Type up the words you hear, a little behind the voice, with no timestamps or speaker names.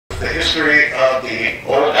the history of the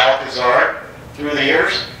old Alcazar through the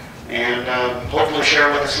years, and hopefully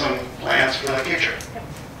share with us some plans for the future.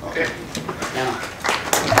 Okay. Yeah.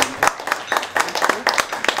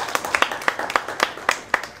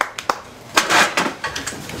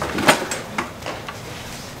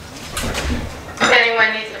 If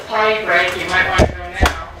anyone needs a potty break, you might want to go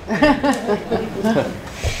now.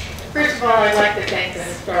 First of all, I'd like to thank the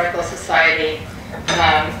Historical Society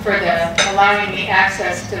for allowing me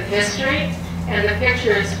access to history and the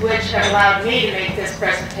pictures which have allowed me to make this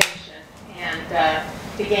presentation and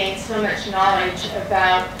to gain so much knowledge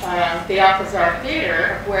about the Alcazar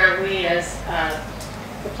Theater, where we as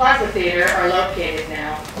the Plaza Theater are located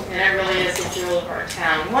now. And it really is a jewel of our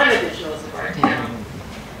town, one of the jewels of our town.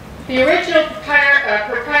 The original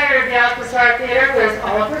proprietor of the Alcazar Theater was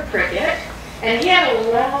Oliver Prickett, and he had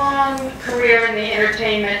a long career in the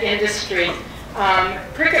entertainment industry.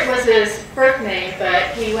 Prickett was his birth name,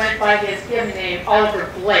 but he went by his given name, Oliver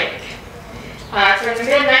Blake. From the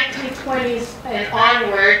mid-1920s and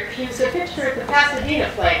onward, he was a fixture at the Pasadena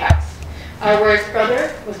Playhouse, where his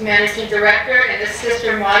brother was managing director and his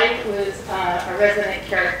sister Maudie was a resident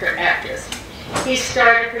character actress. He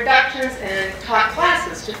started productions and taught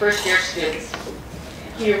classes to first-year students.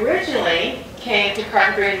 He originally came to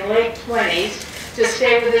Carpinteria in the late 20s to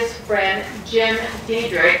stay with his friend Jim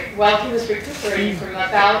Diedrich while he was recuperating from a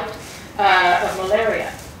bout of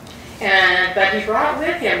malaria. But he brought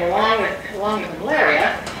with him, along with the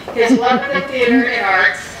malaria, his love of the theater and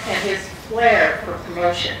arts and his flair for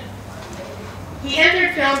promotion. He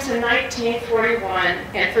entered films in 1941,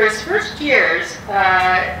 and for his first years,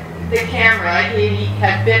 the camera, he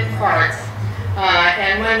had bit parts,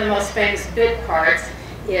 and one of the most famous bit parts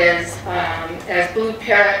is as Blue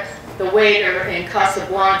Parrot, the waiter in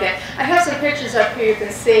Casablanca. I have some pictures up here you can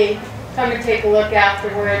see. Come and take a look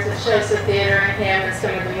afterwards. It shows the theater and him and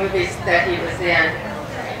some of the movies that he was in.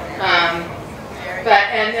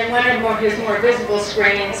 And then one of his more visible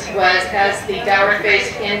screens was as the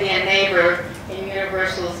dour-faced Indian neighbor in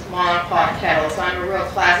Universal's Ma and Pa Kettles. I'm a real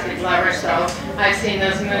classic lover, so I've seen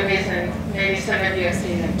those movies, and maybe some of you have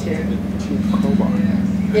seen them too.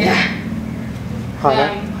 Yeah.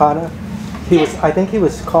 Hanne. I think he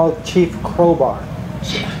was called Chief Crowbar.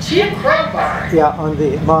 Chief Crowbar? Yeah, on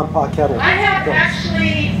the Ma and Pa Kettle. I have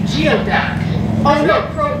actually Geoduck. Oh no,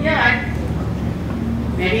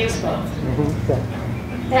 maybe it was both. Okay.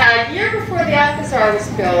 Now, a year before the Alcazar was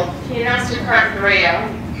built, he announced to Carpinteria,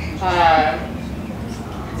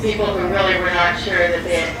 people who really were not sure that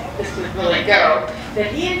this would really go,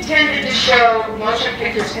 that he intended to show motion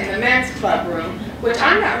pictures in the men's club room, which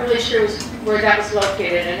I'm not really sure where that was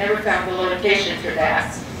located. I never found the location for that.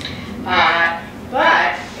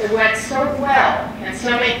 But it went so well, and so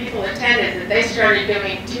many people attended, that they started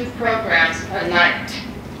doing 2 programs a night.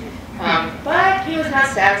 But he was not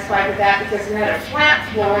satisfied with that because it had a flat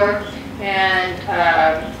floor and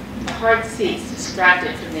hard seats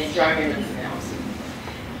distracted from the enjoyment of the films.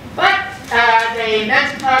 But the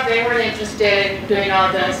men's club, they weren't interested in doing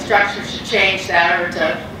all the structures to change that or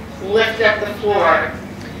to lift up the floor.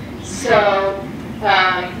 So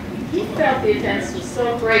he felt the attendance was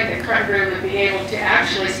so great that Carpinteria would be able to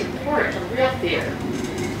actually support a real theater.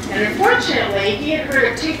 And unfortunately, he had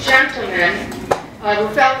heard of 2 gentlemen who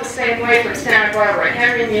felt the same way from Santa Barbara,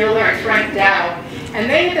 Henry Mueller and Frank Dow, and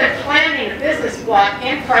they had been planning a business block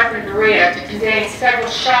in Carpinteria to contain several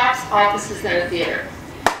shops, offices, and a theater.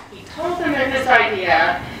 He told them of his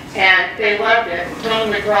idea, and they loved it, and told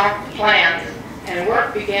him to draw plans, and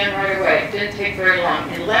work began right away. It didn't take very long.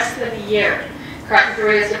 In less than a year,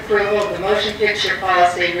 Carpinteria's approval of the motion picture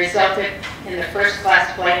policy resulted in the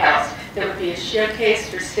first-class playhouse that would be a showcase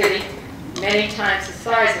for city many times the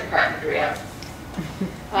size of Carpinteria.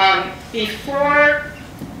 Before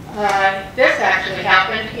this actually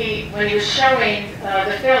happened, when he was showing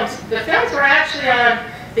the films were actually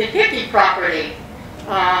on the Hickey property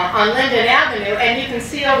on Linden Avenue, and you can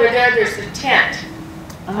see over there's the tent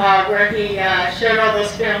where he showed all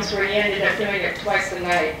those films, where he ended up doing it twice a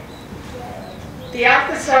night. The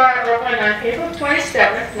Alcazar opened on April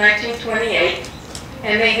 27th, 1928,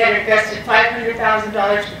 and they had invested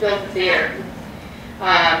 $500,000 to build the theater.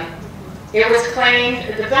 The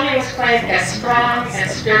building was claimed as strong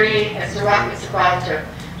and sturdy as the Rock of Gibraltar,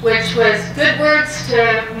 which was good words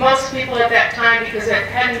to most people at that time because it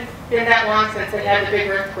hadn't been that long since they had the big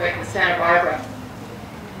earthquake in Santa Barbara.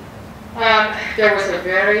 There was a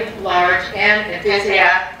very large and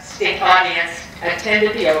enthusiastic audience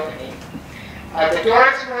attended the opening. The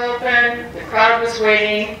doors were open, the crowd was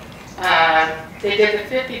waiting. They did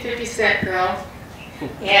the 50-50 cent girl,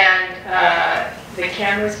 and the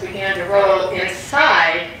cameras began to roll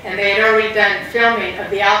inside, and and they had already done filming of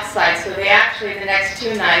the outside, so they actually, the next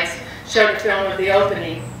 2 nights, showed a film of the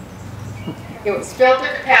opening. It was filled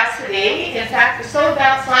to capacity. In fact, the sold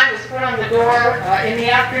out sign was put on the door in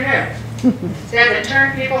the afternoon. So they had to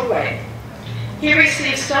turn people away. He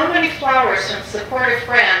received so many flowers from supportive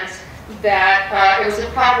friends that it was a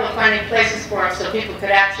problem finding places for him so people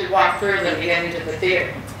could actually walk through them to get into the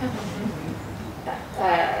theater.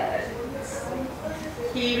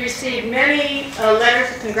 He received many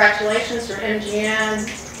letters of congratulations from MGM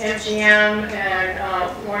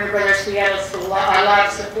and Warner Brothers Seattle, so a lot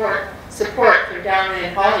of support from down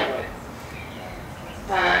in Hollywood.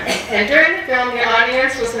 And during the film, the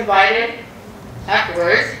audience was invited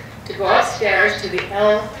afterwards to go upstairs to the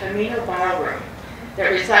El Camino Ballroom that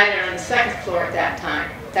resided on the 2nd floor at that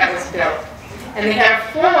time. That was built. And they had a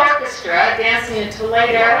full orchestra dancing until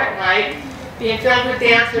late hour at night, being filled with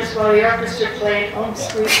dancers while the orchestra played Home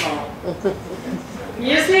Sweet Home.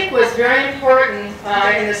 Music was very important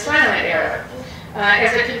in the silent era,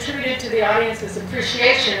 as it contributed to the audience's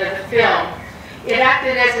appreciation of the film. It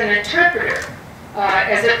acted as an interpreter,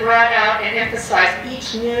 as it brought out and emphasized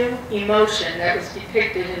each new emotion that was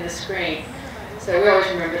depicted in the screen. So we always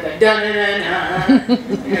remember the dun-dun-dun-dun.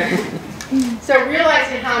 So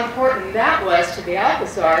realizing how important that was to the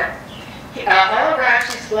Alcazar, Oliver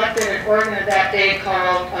actually selected an organ of that day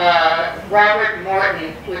called Robert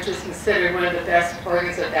Morton, which was considered one of the best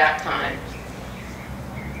organs of that time.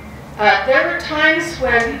 There were times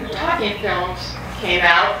when talking films came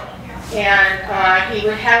out, and he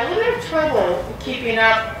would have a little bit of trouble keeping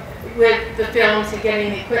up with the films and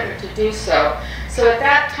getting the equipment to do so. So at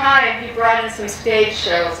that time, he brought in some stage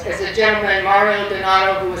shows as a gentleman, Mario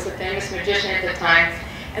Donato, who was a famous magician at the time,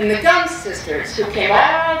 and the Gum Sisters, who came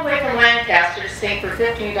all the way from Lancaster to sing for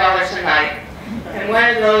 $15 a night. And one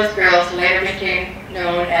of those girls later became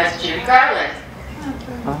known as Judy Garland.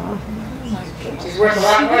 She's worth a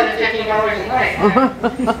lot more than $15 a night.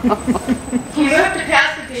 He moved to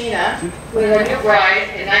Pasadena with a new bride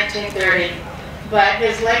in 1930, but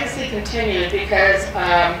his legacy continued because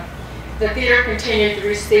the theater continued to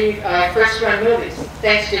receive first-run movies,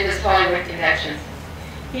 thanks to his Hollywood connections.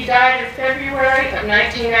 He died in February of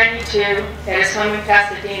 1992 at his home in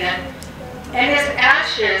Pasadena, and his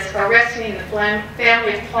ashes are resting in the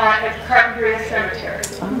family plot at Carpinteria Cemetery.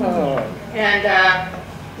 And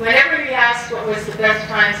whenever he asked what was the best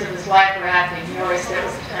times of his life for acting, he always said it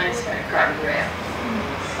was the time he spent at Carpinteria.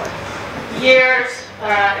 Years,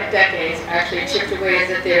 decades, actually chipped away at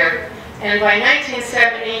the theater. And by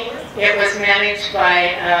 1970, it was managed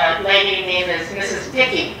by a lady named Mrs.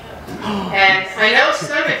 Dickey. And I know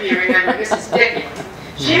some of you remember Mrs. Dickey.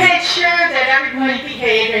 She made sure that everybody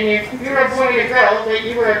behaved, and if you were a boy or a girl, that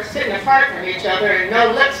you were sitting apart from each other and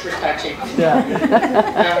no lips were touching.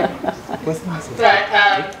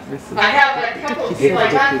 I have a couple of people,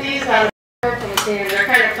 I got these out of the and they're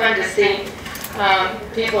kind of fun to see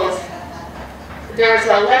people's. There was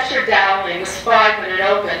a lecture dowling, it was 5 when it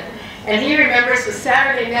opened, and he remembers the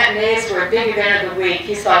Saturday matinees were a big event of the week.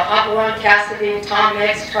 He saw Hopalong Cassidy, Tom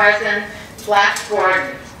Mix, Tarzan, Flash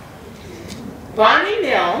Gordon. Bonnie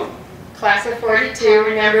Milne, class of 42,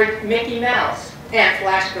 remembered Mickey Mouse and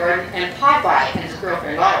Flash Gordon and Popeye and his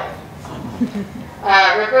girlfriend Olive.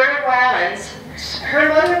 Roberta Rollins, her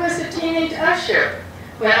mother was a teenage usher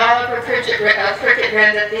when Oliver Cricket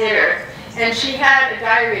ran the theater, and she had a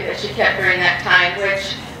diary that she kept during that time,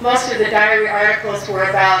 which most of the diary articles were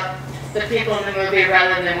about the people in the movie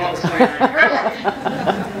rather than what was going on in her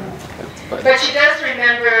life. But she does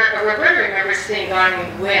remember, Roberta remembers seeing Gone with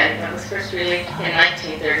the Wind, that was first released in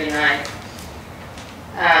 1939.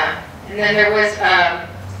 And then there was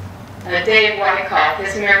Dave Wyckoff.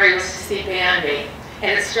 His memory was to see Bambi.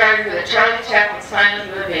 And it started with a Charlie Chaplin silent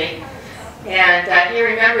movie. And he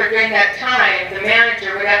remembered during that time, the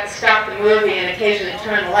manager would have to stop the movie and occasionally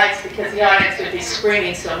turn the lights because the audience would be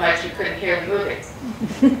screaming so much you couldn't hear the movie.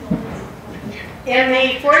 In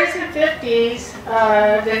the 40s and 50s,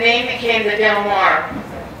 the name became the Del Mar.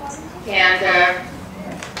 And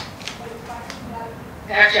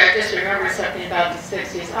actually, I just remember something about the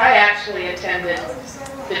 60s. I actually attended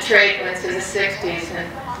the trade winds in the 60s,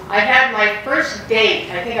 and I had my first date,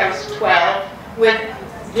 I think I was 12, with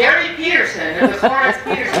Gary Peterson of the Florence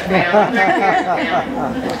Peterson family.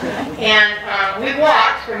 And we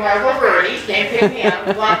walked from Marble Verdes, came pick me up,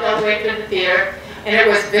 we walked all the way to the theater, and it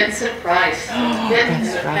was Vincent Price,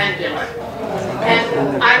 Vincent the Pendulum.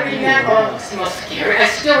 And I remember, oh, it was the most scary. I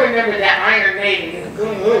still remember that Iron Maiden,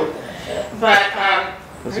 but I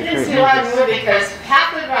didn't see a lot of the movie because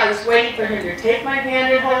half of it I was waiting for him to take my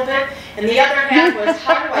hand and hold it, and the other half was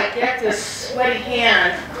how do I get this sweaty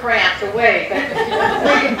hand cramped away.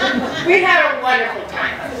 But We had a wonderful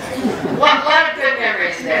time. A lot of good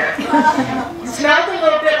memories there. Smelled a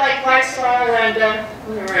little bit like Lysol and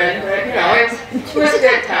but you know, it was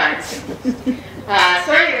good times.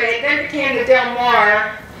 So anyway, it then became the Del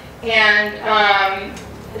Mar, and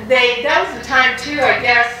that was the time too, I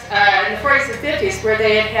guess, in the 40s and 50s, where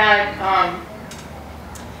they had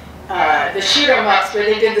the shoot 'em ups, where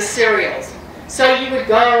they did the serials. So you would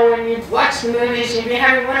go and you'd watch the movies, you'd be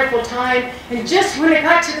having a wonderful time, and just when it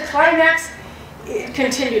got to the climax, it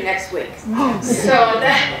continued next week. So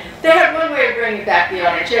they had one way of bringing back the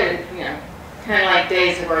audience, you know, kind of like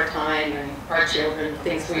Days of Our Time and Our Children,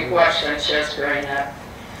 things we watched on shows growing up.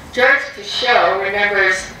 George the show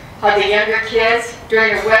remembers how the younger kids,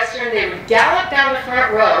 during a Western, they would gallop down the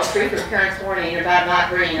front row, free from parents' warning about not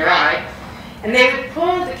hurting your eye, and they would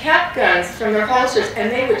pull the cap guns from their holsters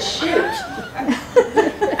and they would shoot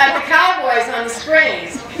at the cowboys on the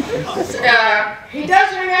screens. He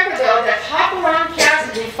does remember, though, that Hopalong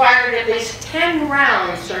Cassidy fired at least 10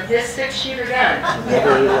 rounds from his 6-shooter gun.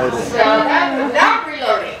 So that without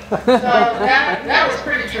reloading. So that was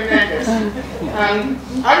pretty tremendous.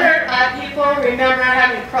 Other people remember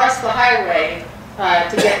having to cross the highway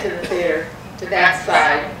to get to the theater, to that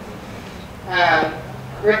side.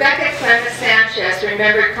 Rebecca Clement Sanchez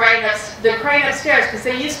remembered the crying upstairs, because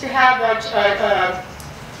they used to have a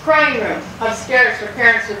crying room upstairs for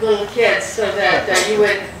parents with little kids, so that you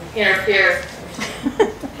wouldn't interfere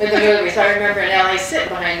with the movies. I remember in LA sitting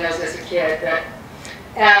behind those as a kid.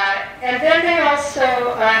 And then they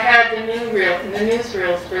also had the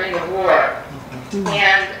newsreels during the war.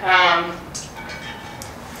 And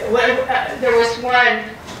there was one,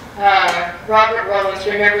 Robert Rollins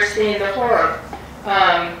remembers seeing the horror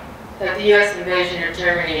of the U.S. invasion of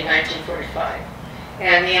Germany in 1945,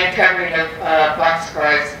 and the uncovering of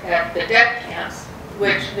boxcars at the death camps,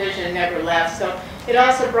 which vision never left. So it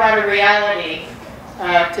also brought a reality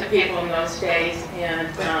to people in those days, and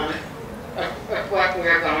of what we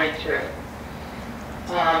were going through.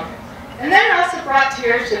 And then it also brought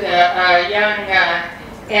tears to the young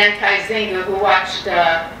Anne Kaizinga, who watched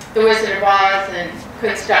The Wizard of Oz and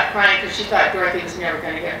couldn't stop crying because she thought Dorothy was never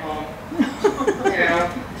going to get home. You know,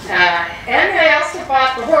 and they also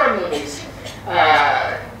bought the horror movies,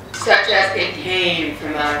 such as It Came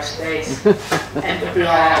from Outer Space and The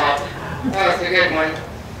Blob. That was a good one.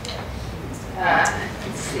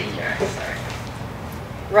 Let's see here. Sorry.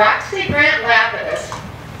 Roxy Grant Lapidus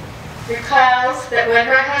recalls that when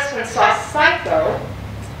her husband saw Psycho,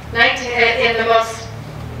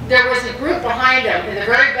 there was a group behind him in the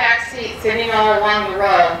very back seat, sitting all along the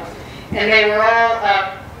road, and they were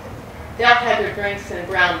all. They all had their drinks in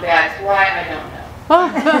brown bags. Why, I don't know.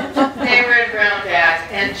 They were in brown bags,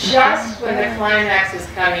 and just when the climax was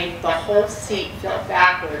coming, the whole seat fell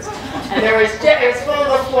backwards, and it was full of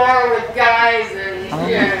the floor with guys, and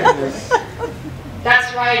you know,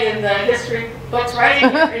 that's right in the history books, right in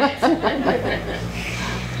here.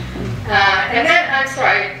 And then, I'm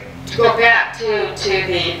sorry, to go back to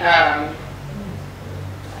the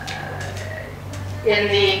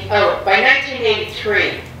by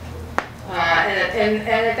 1983. And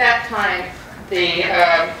at that time,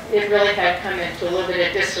 it really had come into a little bit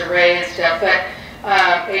of disarray and stuff. But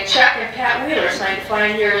Chuck and Pat Wheeler signed a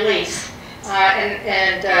 5-year lease,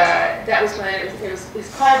 and that was when it was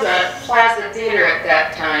called the Plaza Theater at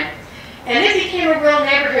that time. And it became a real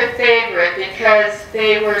neighborhood favorite because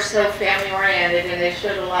they were so family-oriented, and they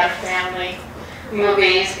showed a lot of family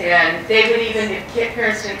movies. And they would even, if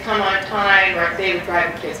parents didn't come on time, or they would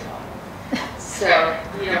drive the kids home. So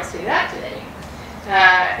you don't see that today.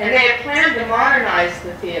 And they had planned to modernize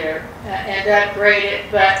the theater and upgrade it,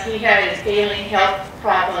 but he had his ailing health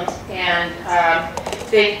problems, and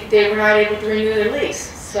they were not able to renew the lease.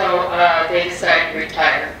 So they decided to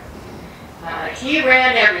retire. He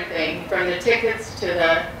ran everything, from the tickets to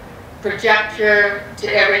the projector to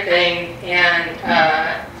everything, and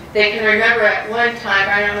they can remember at one time,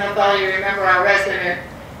 I don't know if all you remember, our resident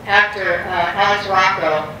actor, Alex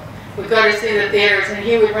Rocco, would go to see the theaters, and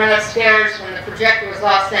he would run upstairs when the projector was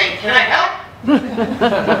off saying, "Can I help?"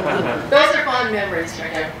 Those are fond memories for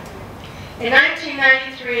him. In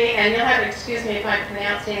 1993, and you'll have to excuse me if I'm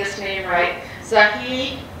pronouncing this name right,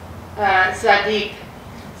 Zadig,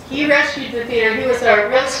 he rescued the theater. He was a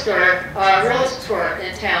realtor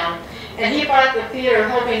in town, and he bought the theater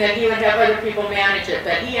hoping that he would have other people manage it,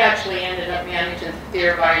 but he actually ended up managing the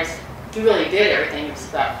theater by himself. He really did everything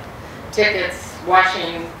himself. Tickets,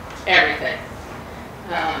 washing, everything.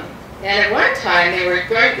 And at one time they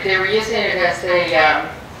were using it as a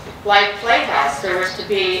live playhouse. There was to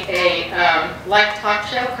be a live talk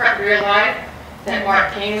show, Carpinteria Live, that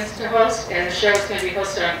Mark King was to host, and the show is going to be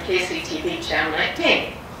hosted on KCTV Channel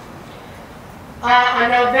 19. On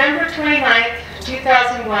November 29th,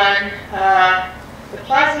 2001, the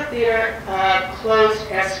Plaza Theater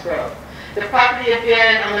closed escrow. The property had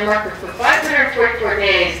been on the market for 544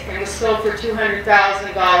 days and was sold for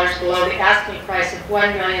 $200,000 below the asking price of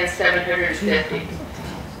 $1,750,000.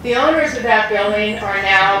 The owners of that building are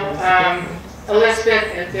now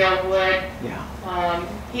Elizabeth and Bill Wood. Yeah.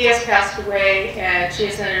 He has passed away and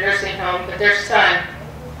she's in a nursing home, but their son,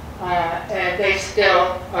 and they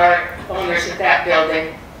still are owners of that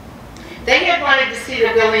building. They had wanted to see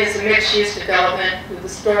the building as a mixed-use development with the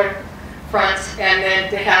store fronts and then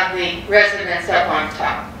to have the residents up on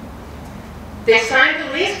top. They signed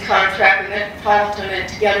a lease contract with Metropolitan and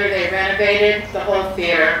together they renovated the whole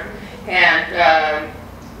theater, and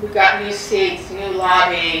we got new seats, new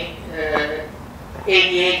lobby,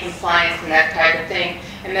 ADA compliance and that type of thing,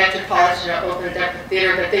 and Metropolitan opened up the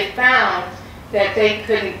theater, but they found that they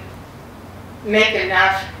couldn't make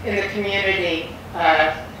enough in the community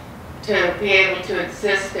to be able to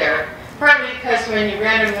exist there. Partly because when you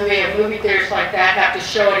rent a movie theaters like that have to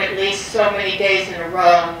show it at least so many days in a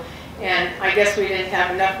row, and I guess we didn't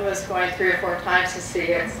have enough of us going 3 or 4 times to see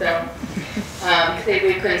it, so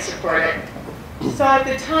we couldn't support it. So at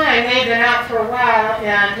the time, they'd been out for a while,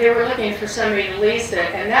 and they were looking for somebody to lease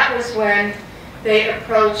it, and that was when they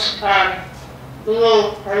approached our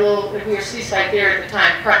little, we were Seaside Theater at the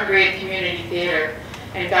time, Carpinteria Community Theater,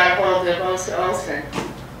 and got a hold of Osa Olson,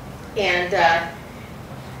 and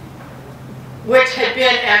which had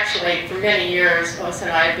been actually for many years. Osa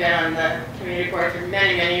and I had been on the community board for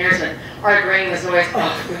many, many years, and our dream was always,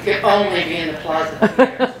 oh, we could only be in the Plaza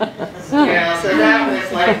Theater. You know, so that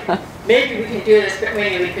was like, maybe we can do this, but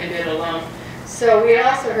maybe we can do it alone. So we had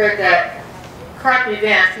also heard that Carp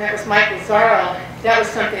Events, and that was Michael Zarro, that was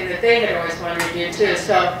something that they had always wanted to do too.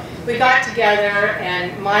 So we got together,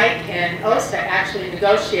 and Mike and Osa actually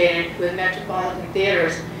negotiated with Metropolitan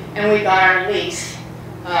Theaters, and we got our lease.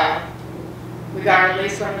 We got our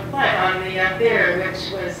lease on the theater, which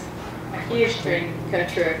was a huge dream come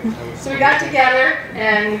true. So we got together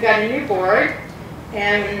and we got a new board,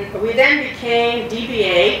 and we then became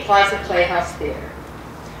DBA, Plaza Playhouse Theater.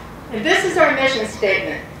 And this is our mission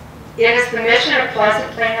statement. It is the mission of Plaza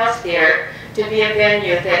Playhouse Theater to be a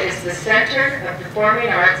venue that is the center of performing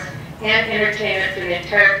arts and entertainment for the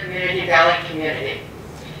entire Community Valley community.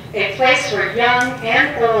 A place where young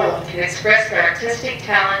and old can express their artistic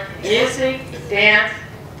talent in music, dance,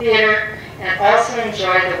 theater, and also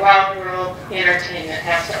enjoy the wild world entertainment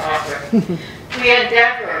has to offer. We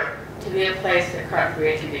endeavor to be a place that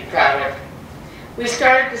Carpinteria can be proud of. We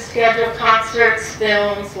started to schedule concerts,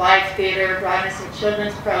 films, live theater, brought in some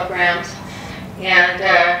children's programs, and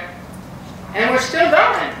we're still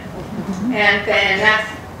going. And that's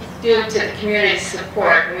due to the community's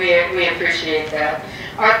support. We appreciate that.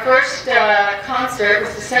 Our first concert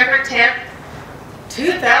was December 10th,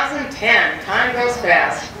 2010. Time goes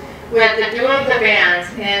fast. With the duo of the bands,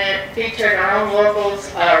 and it featured our own locals,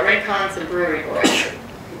 Rincons and Brewery Boys.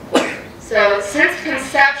 So since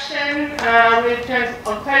conception, we've done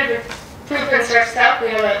quite a bit of improvements ourselves. We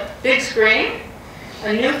have a big screen,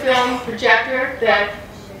 a new film projector that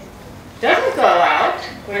doesn't go out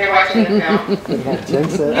when you're watching the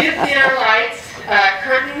film. New theater lights,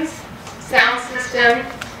 curtains, sound system,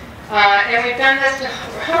 and we've done this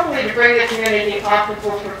hopefully to bring the community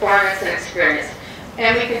optimal performance and experience.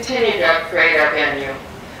 And we continue to upgrade our venue.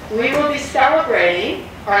 We will be celebrating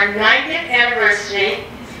our 90th anniversary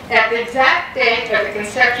at the exact date of the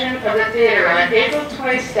conception of the theater on April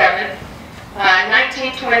 27th,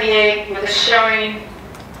 1928, with a showing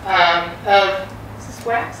of, is this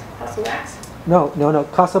Wax? House of Wax? No,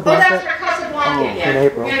 Casablanca. Oh, that's for Casablanca again. In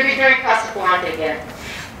April. We're going to be doing Casablanca again.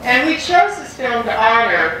 And we chose this film to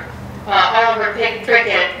honor Oliver Pitcock,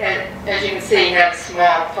 and as you can see, he had a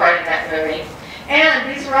small part in that movie. And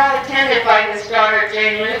these were all attended by his daughter,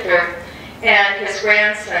 Jane Luther, and his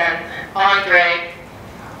grandson, Andre.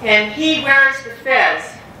 And he wears the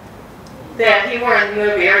fez that he wore in the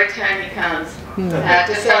movie every time he comes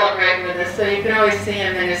to celebrate with us. So you can always see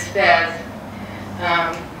him in his fez.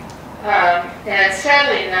 And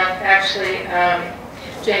sadly enough, actually,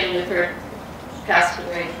 Jane Luther passed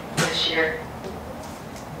away this year.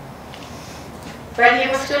 But he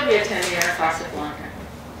will still be attending our Casablanca.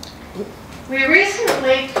 We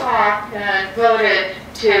recently talked and voted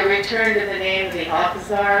to return to the name of the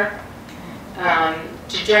Alcazar,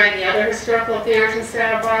 to join the other historical theaters in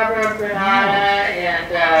Santa Barbara, Granada,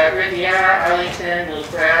 and Riviera, Arlington,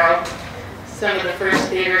 Librero, some of the first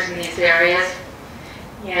theaters in these areas.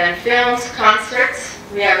 And films, concerts,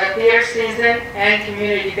 We have a theater season, and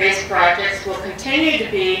community-based projects will continue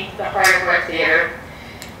to be the heart of our theater.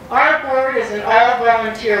 Our board is an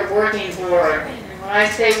all-volunteer working board. And when I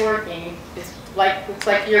say working, it's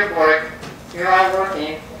like your board. You're all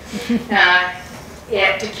working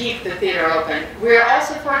to keep the theater open. We're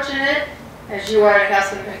also fortunate, as you are, to have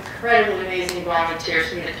some incredibly amazing volunteers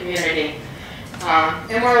from the community.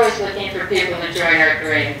 And we're always looking for people to join our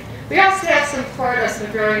dream. We also have support of some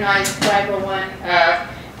very nice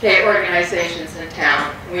 501k organizations in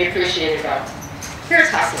town. We appreciate it all. Here's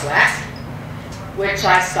House of Wax, which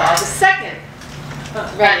I saw the second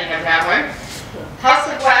running of that one. House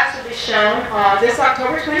of Wax will be shown this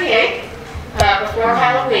October 28th before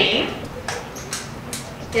Halloween,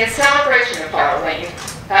 in celebration of Halloween.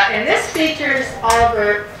 And this features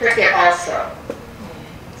Oliver Prickett also.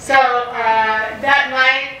 So that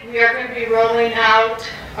night we are going to be rolling out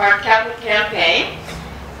our capital campaign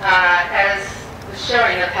as the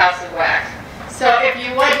showing of House of Wax. So if you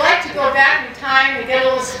would like to go back in time and get a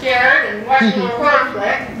little scared and watch a little horror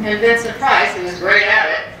flick, and Vincent Price, who was great at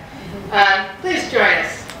it, please join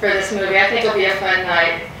us for this movie. I think it'll be a fun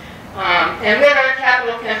night. And with our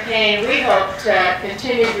capital campaign, we hope to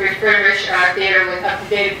continue to refurbish our theater with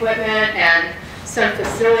up-to-date equipment and some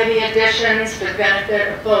facility additions for the benefit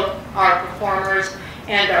of both our performers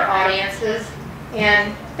and our audiences.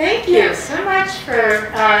 And thank you so much for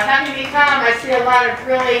having me come. I see a lot of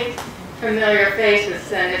really familiar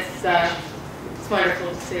faces, and it's wonderful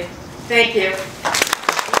to see. Thank you.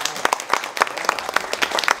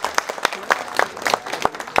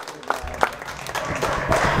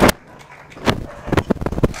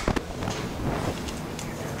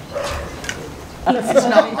 It's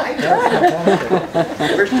not my turn.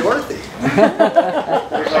 Where's Dorothy?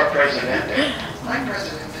 Where's our president? I'm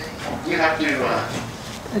president. You have to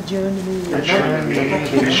Adjourn the meeting. adjourn the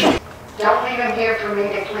meeting. Don't leave him here for me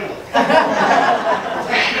to clean.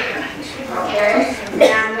 Okay?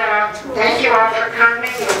 And thank you all for coming.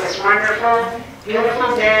 It was wonderful.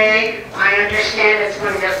 Beautiful day. I understand it's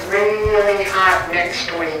going to get really hot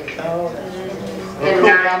next week. In the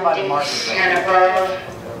 90s and above.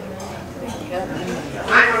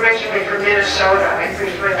 I'm originally from Minnesota. I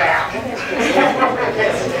prefer that.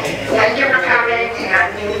 Thank you for coming,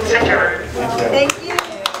 and meeting's adjourned. Thank you.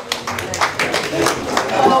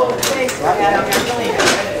 Oh, thanks for having me.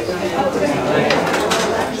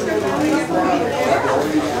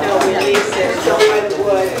 No, we leased it. Go by the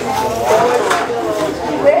wood.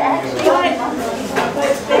 We're actually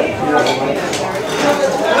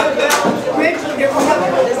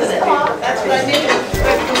that's what I did.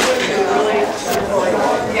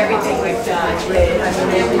 Everything we've done. I mean,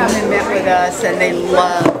 they've come and met with us, and they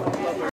love